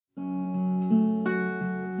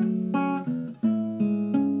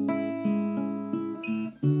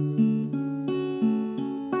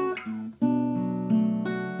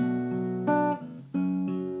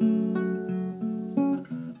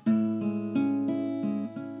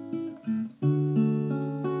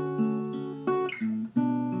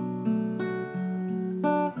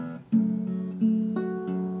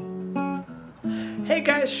Hey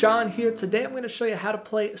guys, Shawn here. Today I'm going to show you how to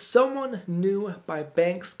play Someone New by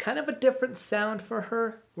Banks. Kind of a different sound for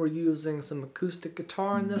her. We're using some acoustic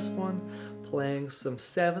guitar in this one, playing some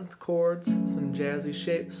 7th chords, some jazzy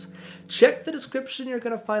shapes. Check the description, you're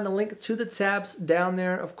going to find a link to the tabs down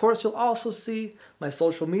there. Of course, you'll also see my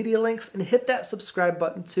social media links, and hit that subscribe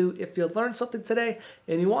button too if you learned something today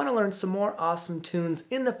and you want to learn some more awesome tunes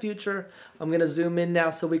in the future. I'm going to zoom in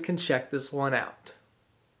now so we can check this one out.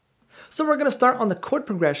 So we're going to start on the chord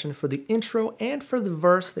progression for the intro and for the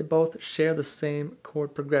verse. They both share the same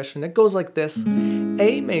chord progression. It goes like this: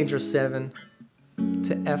 A major 7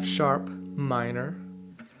 to F sharp minor,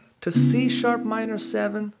 to C sharp minor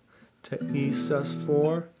 7, to E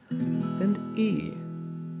sus4, and E.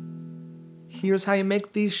 Here's how you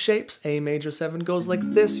make these shapes. A major 7 goes like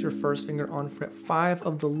this: your first finger on fret 5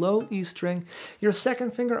 of the low E string, your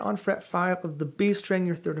second finger on fret 5 of the B string,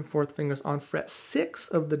 your third and fourth fingers on fret 6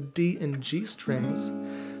 of the D and G strings.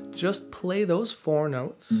 Just play those 4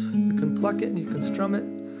 notes. You can pluck it and you can strum it.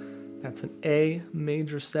 That's an A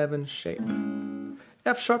major 7 shape.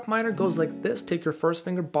 F sharp minor goes like this: take your first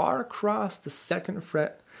finger, bar across the second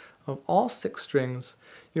fret of all 6 strings.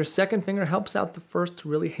 Your second finger helps out the first to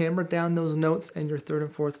really hammer down those notes, and your third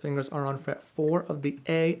and fourth fingers are on fret 4 of the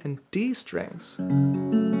A and D strings.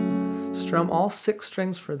 Strum all 6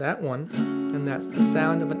 strings for that one, and that's the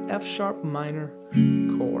sound of an F sharp minor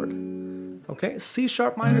chord. Okay, C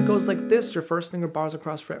sharp minor goes like this: your first finger bars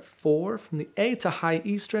across fret 4 from the A to high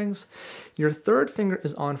E strings, your third finger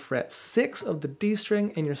is on fret 6 of the D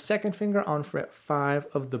string, and your second finger on fret 5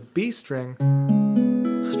 of the B string.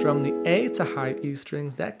 Strum the A to high E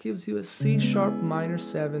strings. That gives you a C sharp minor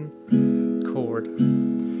 7 chord.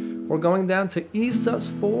 We're going down to E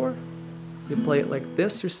sus4. You play it like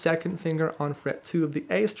this: your second finger on fret 2 of the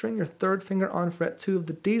A string, your third finger on fret 2 of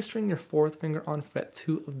the D string, your fourth finger on fret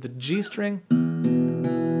 2 of the G string.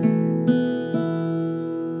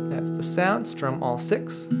 That's the sound. Strum all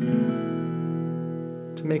 6.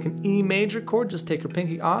 To make an E major chord, just take your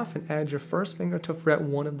pinky off and add your first finger to fret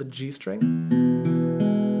 1 of the G string.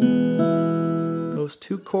 Those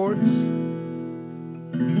 2 chords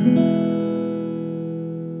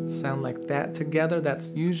sound like that together.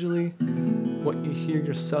 That's usually what you hear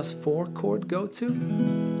your sus4 chord go to,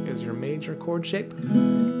 is your major chord shape.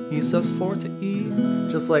 E sus4 to E,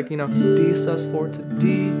 just like, D sus4 to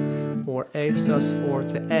D, or A sus4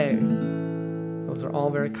 to A. Those are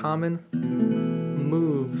all very common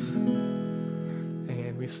moves,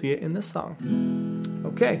 and we see it in this song.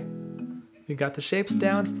 Okay. We got the shapes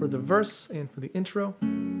down for the verse and for the intro.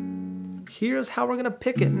 Here's how we're going to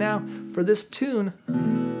pick it. Now, for this tune,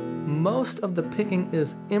 most of the picking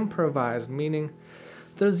is improvised, meaning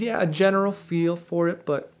there's, a general feel for it,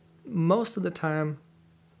 but most of the time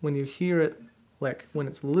when you hear it, like when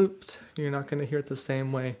it's looped, you're not going to hear it the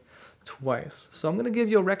same way twice. So I'm going to give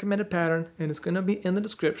you a recommended pattern, and it's going to be in the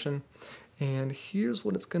description, and here's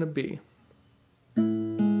what it's going to be.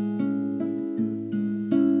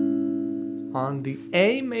 On the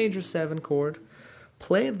A major 7 chord,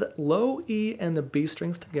 play the low E and the B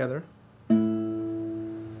strings together,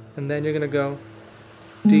 and then you're going to go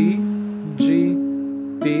D, G,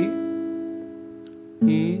 B,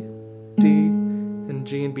 E, D, and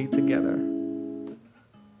G and B together.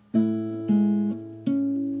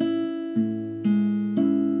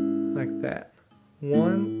 Like that.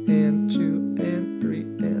 1 and 2 and 3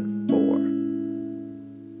 and 4.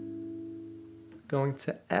 Going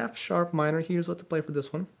to F sharp minor. Here's what to play for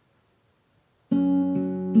this one.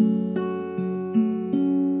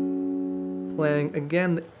 Playing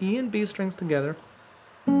again the E and B strings together.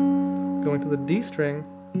 Going to the D string,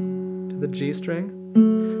 to the G string,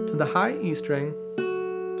 to the high E string,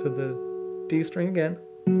 to the D string again,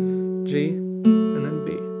 G, and then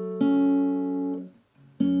B.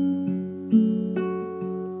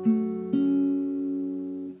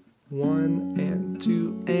 One and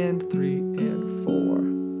 2 and 3 and 4.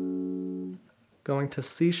 Going to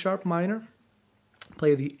C sharp minor,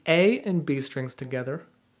 play the A and B strings together.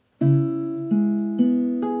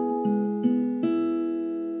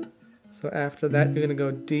 So after that, you're going to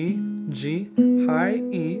go D, G, high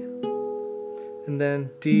E, and then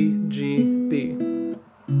D, G, B. You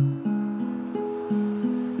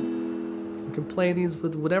can play these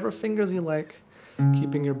with whatever fingers you like,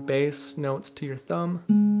 keeping your bass notes to your thumb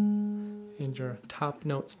and your top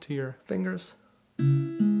notes to your fingers.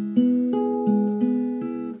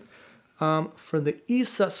 For the E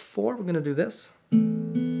sus4, we're going to do this.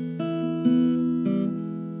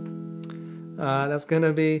 That's going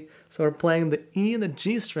to be, so we're playing the E and the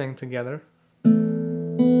G string together,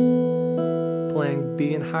 playing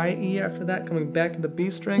B and high E after that, coming back to the B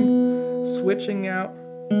string, switching out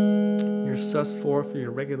your sus4 for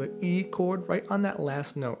your regular E chord right on that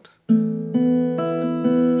last note.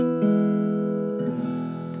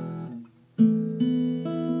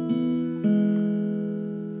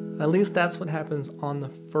 At least that's what happens on the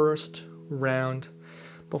first round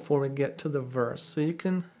before we get to the verse. So you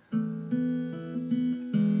can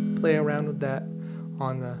play around with that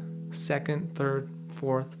on the second, third,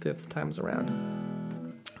 fourth, fifth times around.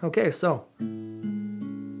 Okay, so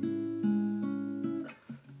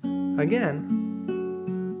again,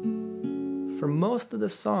 for most of the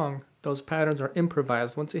song, those patterns are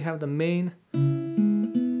improvised. Once you have the main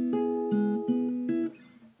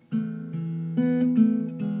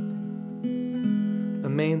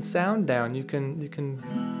sound down, you can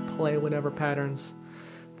play whatever patterns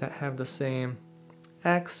that have the same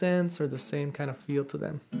accents or the same kind of feel to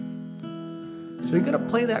them. So you're going to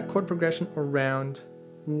play that chord progression around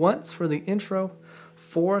once for the intro,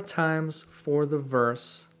 4 times for the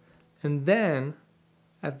verse, and then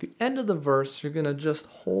at the end of the verse you're going to just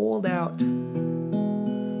hold out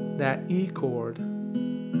that E chord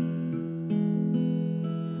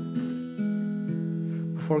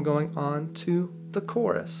before going on to the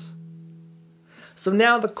chorus. So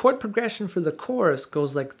now the chord progression for the chorus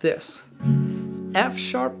goes like this: F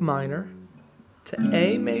sharp minor to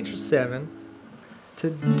A major 7 to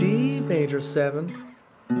D major 7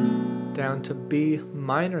 down to B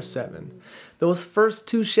minor 7. Those first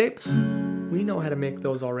 2 shapes, we know how to make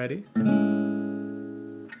those already.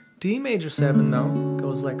 D major 7 though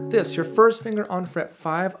goes like this: your first finger on fret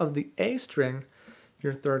 5 of the A string,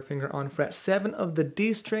 your third finger on fret 7 of the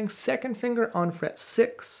D string, second finger on fret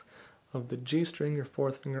 6 of the G string, your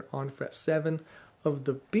fourth finger on fret 7 of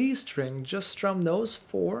the B string. Just strum those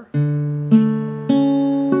 4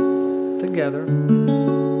 together,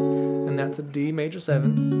 and that's a D major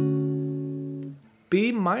 7.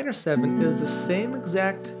 B minor 7 is the same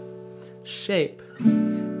exact shape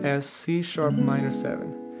as C sharp minor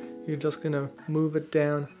 7. You're just going to move it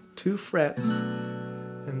down 2 frets,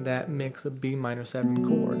 and that makes a B minor 7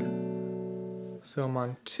 chord. So I'm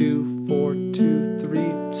on 2, 4, 2,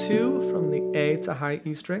 3, 2 from the A to high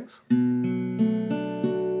E strings.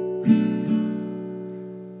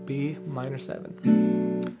 B minor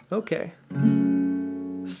 7. Okay.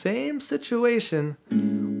 Same situation.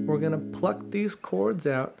 We're going to pluck these chords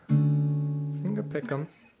out, finger pick them.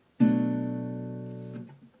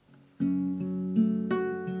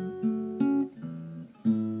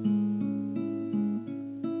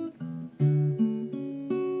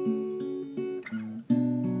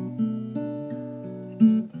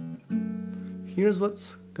 Here's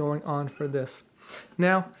what's going on for this.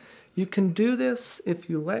 Now, you can do this if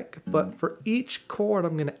you like, but for each chord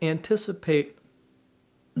I'm going to anticipate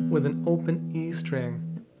with an open E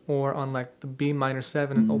string, or on like the B minor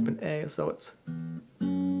 7 an open A, so it's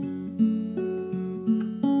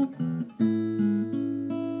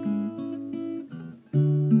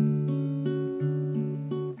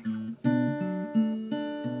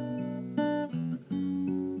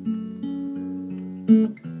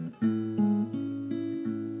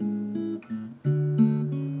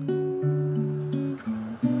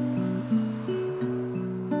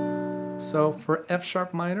So for F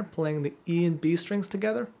sharp minor, playing the E and B strings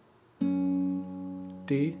together,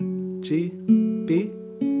 D, G, B,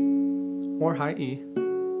 or high E,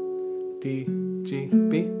 D, G,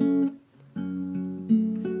 B.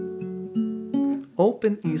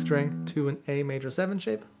 Open E string to an A major 7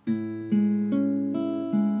 shape.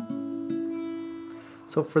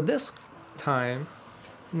 So for this time,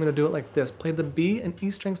 I'm going to do it like this. Play the B and E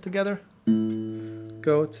strings together,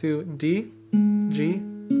 go to D, G,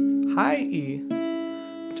 high E,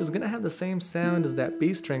 which is going to have the same sound as that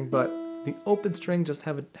B string, but the open string just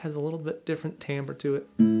has a little bit different timbre to it.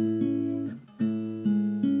 And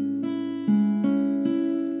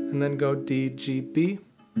then go D, G, B.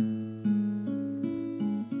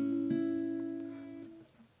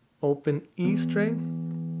 Open E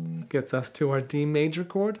string gets us to our D major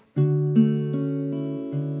chord. You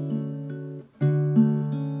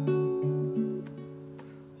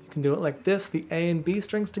can do it like this, the A and B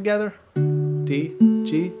strings together, D,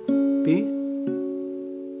 G, B,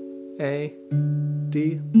 A,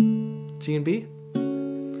 D, G and B,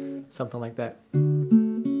 something like that.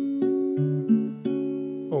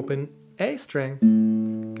 Open A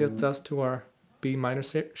string gets us to our B minor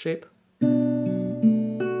shape.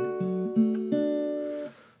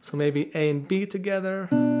 So maybe A and B together,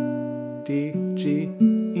 D, G,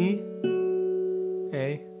 E,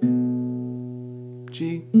 A,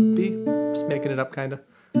 G, B, just making it up kinda.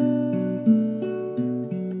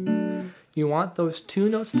 You want those 2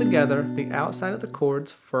 notes together, the outside of the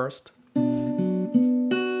chords first,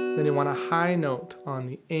 Then you want a high note on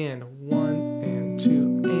the and. 1 and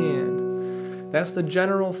 2 and. That's the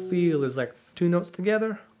general feel, is like 2 notes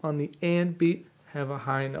together on the and beat have a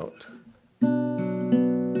high note.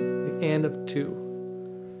 The and of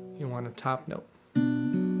 2, you want a top note.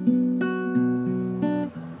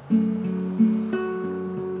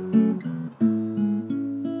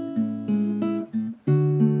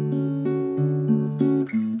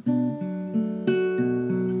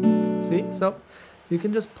 See? So you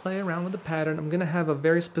can just play around with the pattern. I'm going to have a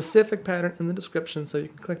very specific pattern in the description, so you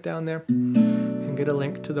can click down there and get a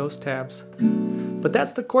link to those tabs. But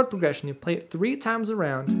that's the chord progression. You play it 3 times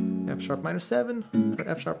around. F sharp minor 7, or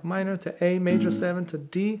F sharp minor to A major 7 to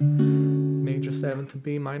D, major 7 to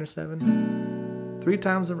B minor 7. 3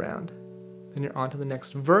 times around. Then you're on to the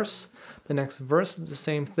next verse. The next verse is the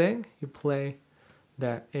same thing. You play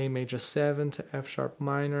that A major 7 to F sharp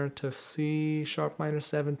minor to C sharp minor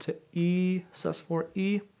 7 to E, sus4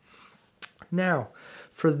 E. Now,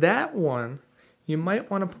 for that one, you might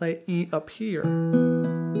want to play E up here.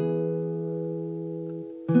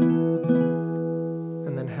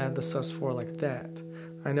 And then have the sus4 like that.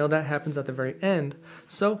 I know that happens at the very end.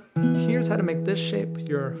 So here's how to make this shape.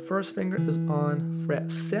 Your first finger is on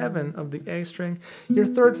fret 7 of the A string. Your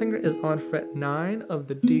third finger is on fret 9 of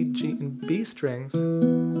the D, G, and B strings.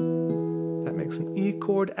 That makes an E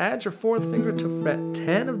chord. Add your fourth finger to fret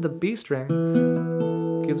 10 of the B string.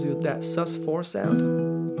 Gives you that sus4 sound.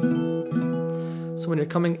 So when you're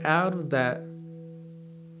coming out of that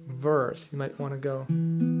verse, you might want to go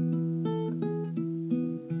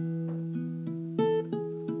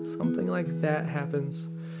something like that happens.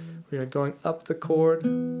 We are going up the chord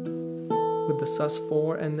with the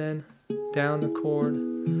sus4 and then down the chord,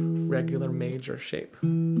 regular major shape.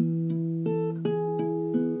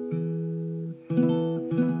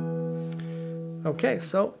 Okay,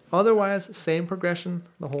 so otherwise same progression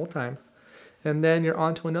the whole time. And then you're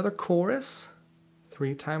on to another chorus.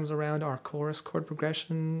 3 times around our chorus chord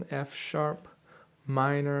progression, F sharp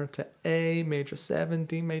minor to A major 7,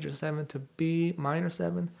 D major 7 to B minor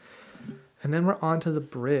 7. And then we're on to the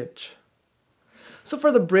bridge. So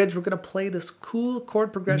for the bridge, we're going to play this cool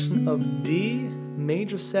chord progression of D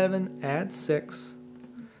major 7, add 6,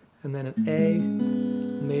 and then an A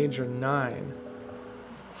major 9.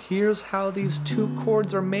 Here's how these 2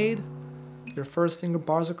 chords are made. Your first finger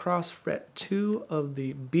bars across fret 2 of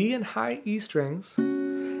the B and high E strings.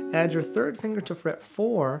 Add your third finger to fret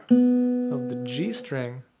 4 of the G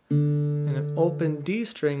string and an open D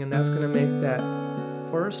string, and that's going to make that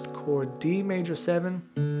first chord D major 7.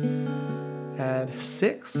 Add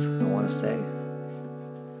 6, I want to say.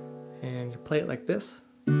 And you play it like this.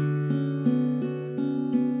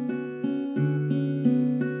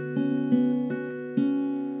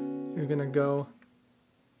 You're going to go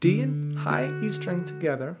D and high E string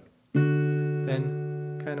together,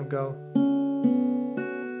 then kind of go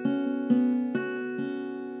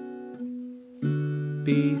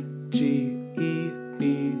B, G, E,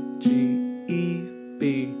 B, G, E,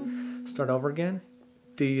 B. Start over again,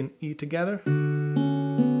 D and E together.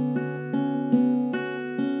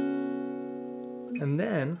 And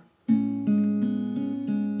then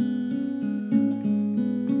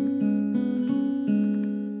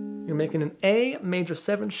you're making an A major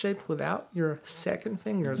 7 shape without your second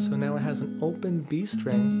finger, so now it has an open B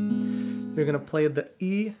string. You're going to play the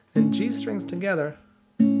E and G strings together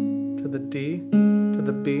to the D, to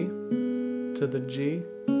the B, to the G,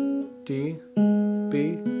 D,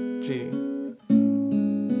 B, G.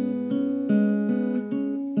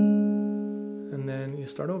 And then you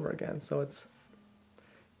start over again. So it's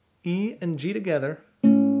E and G together,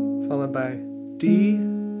 followed by D,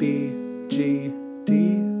 B, G,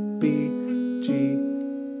 D, B, G,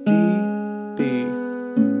 D, B.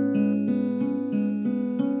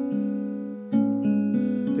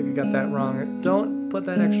 I think I got that wrong. Don't put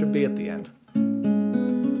that extra B at the end.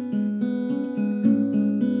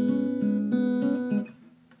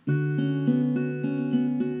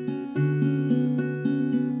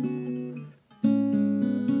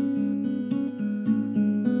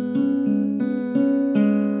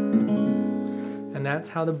 And that's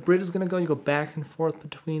how the bridge is going to go. You go back and forth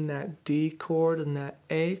between that D chord and that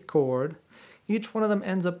A chord. Each one of them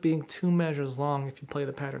ends up being 2 measures long if you play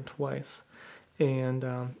the pattern twice. And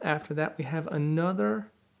after that, we have another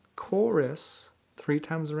chorus, 3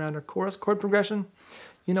 times around our chorus chord progression.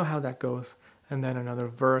 You know how that goes. And then another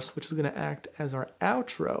verse, which is going to act as our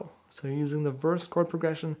outro. So using the verse chord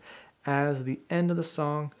progression as the end of the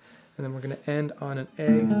song. And then we're going to end on an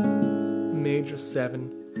A major 7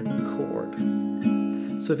 chord.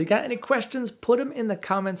 So if you got any questions, put them in the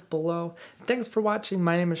comments below. Thanks for watching.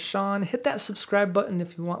 My name is Shawn. Hit that subscribe button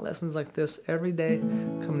if you want lessons like this every day.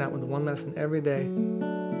 Coming out with one lesson every day.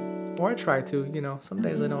 Or I try to, you know, some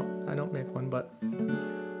days I don't make one, but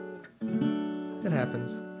it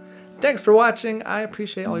happens. Thanks for watching. I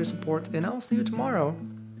appreciate all your support, and I'll see you tomorrow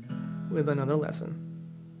with another lesson.